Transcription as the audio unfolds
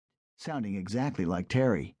sounding exactly like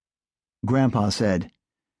Terry. Grandpa said,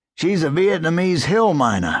 "She's a Vietnamese hill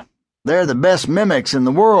miner. They're the best mimics in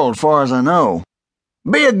the world, far as I know.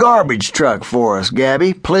 Be a garbage truck for us,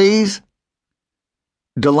 Gabby, please."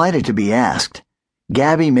 Delighted to be asked,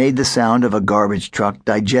 Gabby made the sound of a garbage truck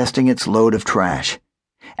digesting its load of trash.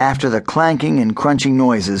 After the clanking and crunching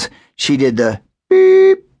noises, she did the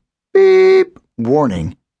beep, beep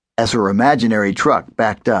warning as her imaginary truck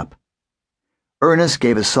backed up. Ernest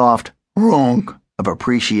gave a soft ronk of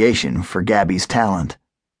appreciation for Gabby's talent.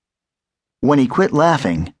 When he quit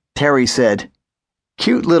laughing, Terry said,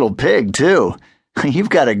 "Cute little pig, too. You've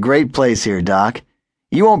got a great place here, Doc.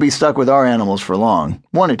 You won't be stuck with our animals for long,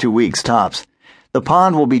 1 or 2 weeks tops. The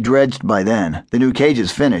pond will be dredged by then. The new cage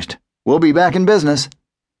is finished. We'll be back in business."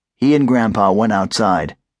 He and Grandpa went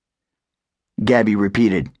outside. Gabby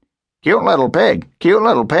repeated, "Cute little pig,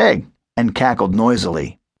 and cackled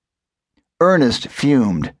noisily. Ernest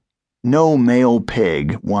fumed. No male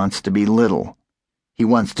pig wants to be little. He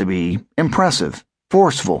wants to be impressive,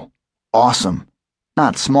 forceful, awesome,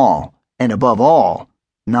 not small, and above all,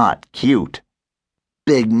 not cute.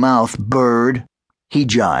 "Big mouth bird," he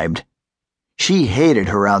jibed. She hated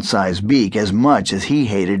her outsized beak as much as he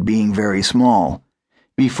hated being very small.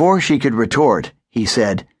 Before she could retort, he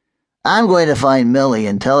said, "I'm going to find Millie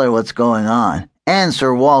and tell her what's going on, and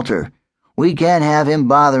Sir Walter. We can't have him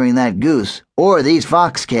bothering that goose, or these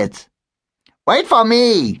fox kits." "Wait for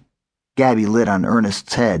me!" Gabby lit on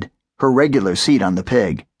Ernest's head, her regular seat on the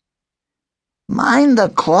pig. "Mind the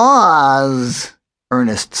claws,"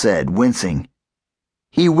 Ernest said, wincing.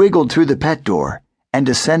 He wiggled through the pet door and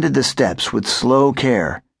descended the steps with slow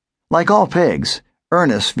care. Like all pigs,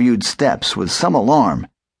 Ernest viewed steps with some alarm.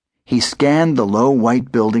 He scanned the low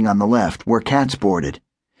white building on the left where cats boarded.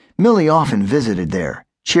 Millie often visited there,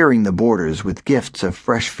 cheering the boarders with gifts of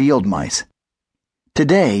fresh field mice.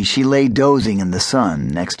 Today she lay dozing in the sun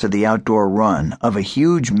next to the outdoor run of a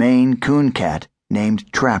huge Maine coon cat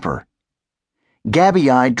named Trapper. Gabby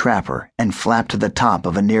eyed Trapper and flapped to the top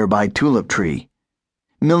of a nearby tulip tree.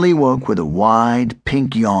 Millie woke with a wide,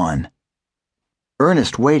 pink yawn.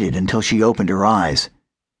 Ernest waited until she opened her eyes.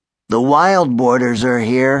 "The wild boarders are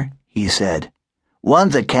here," he said.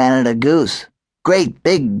 "One's a Canada goose. Great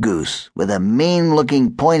big goose, with a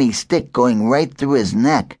mean-looking pointy stick going right through his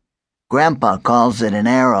neck. Grandpa calls it an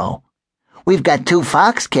arrow. We've got 2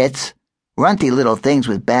 fox kits, runty little things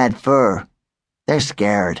with bad fur. They're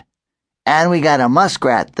scared. And we got a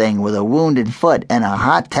muskrat thing with a wounded foot and a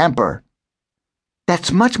hot temper."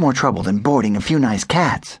 "That's much more trouble than boarding a few nice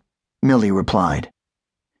cats," Millie replied.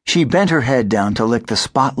 She bent her head down to lick the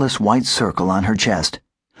spotless white circle on her chest.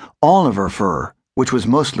 All of her fur, which was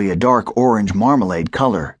mostly a dark orange marmalade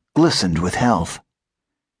color, glistened with health.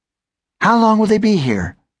 "How long will they be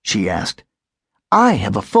here?" she asked. "I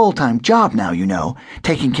have a full-time job now, you know,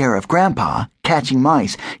 taking care of Grandpa, catching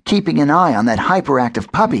mice, keeping an eye on that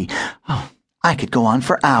hyperactive puppy. Oh, I could go on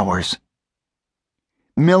for hours."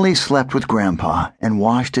 Millie slept with Grandpa and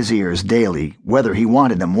washed his ears daily, whether he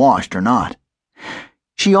wanted them washed or not.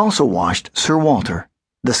 She also washed Sir Walter,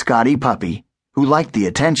 the Scotty puppy, who liked the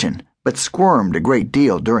attention but squirmed a great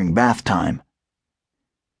deal during bath time.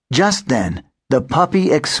 Just then, the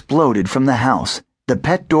puppy exploded from the house, the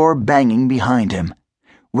pet door banging behind him.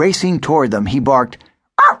 Racing toward them, he barked,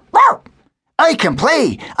 "Arf, arf! I can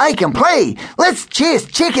play! I can play! Let's chase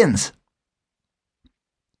chickens!"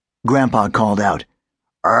 Grandpa called out,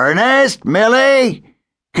 "Ernest, Millie,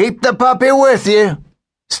 keep the puppy with you.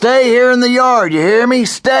 Stay here in the yard, you hear me?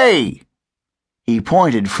 Stay!" He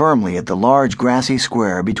pointed firmly at the large grassy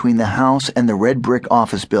square between the house and the red brick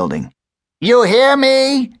office building. "You hear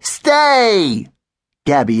me? Stay!"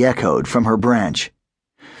 Gabby echoed from her branch.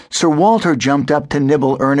 Sir Walter jumped up to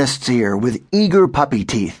nibble Ernest's ear with eager puppy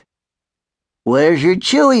teeth. "Where's your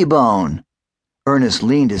chewy bone?" Ernest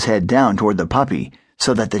leaned his head down toward the puppy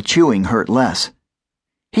so that the chewing hurt less.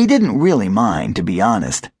 He didn't really mind, to be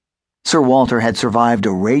honest. Sir Walter had survived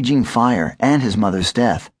a raging fire and his mother's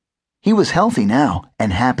death. He was healthy now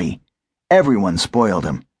and happy. Everyone spoiled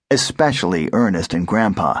him, especially Ernest and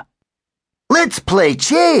Grandpa. "Let's play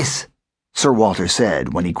chase," Sir Walter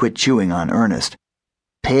said when he quit chewing on Ernest.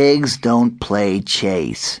 "Pigs don't play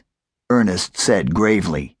chase," Ernest said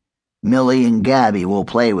gravely. "Millie and Gabby will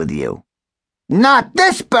play with you." "Not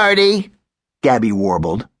this birdie," Gabby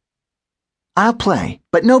warbled. "I'll play,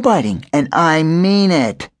 but no biting, and I mean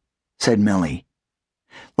it," said Millie.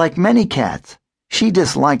 Like many cats, she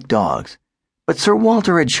disliked dogs, but Sir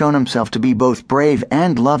Walter had shown himself to be both brave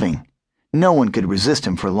and loving. No one could resist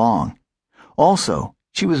him for long. Also,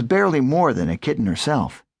 she was barely more than a kitten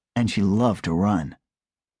herself, and she loved to run.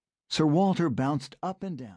 Sir Walter bounced up and down.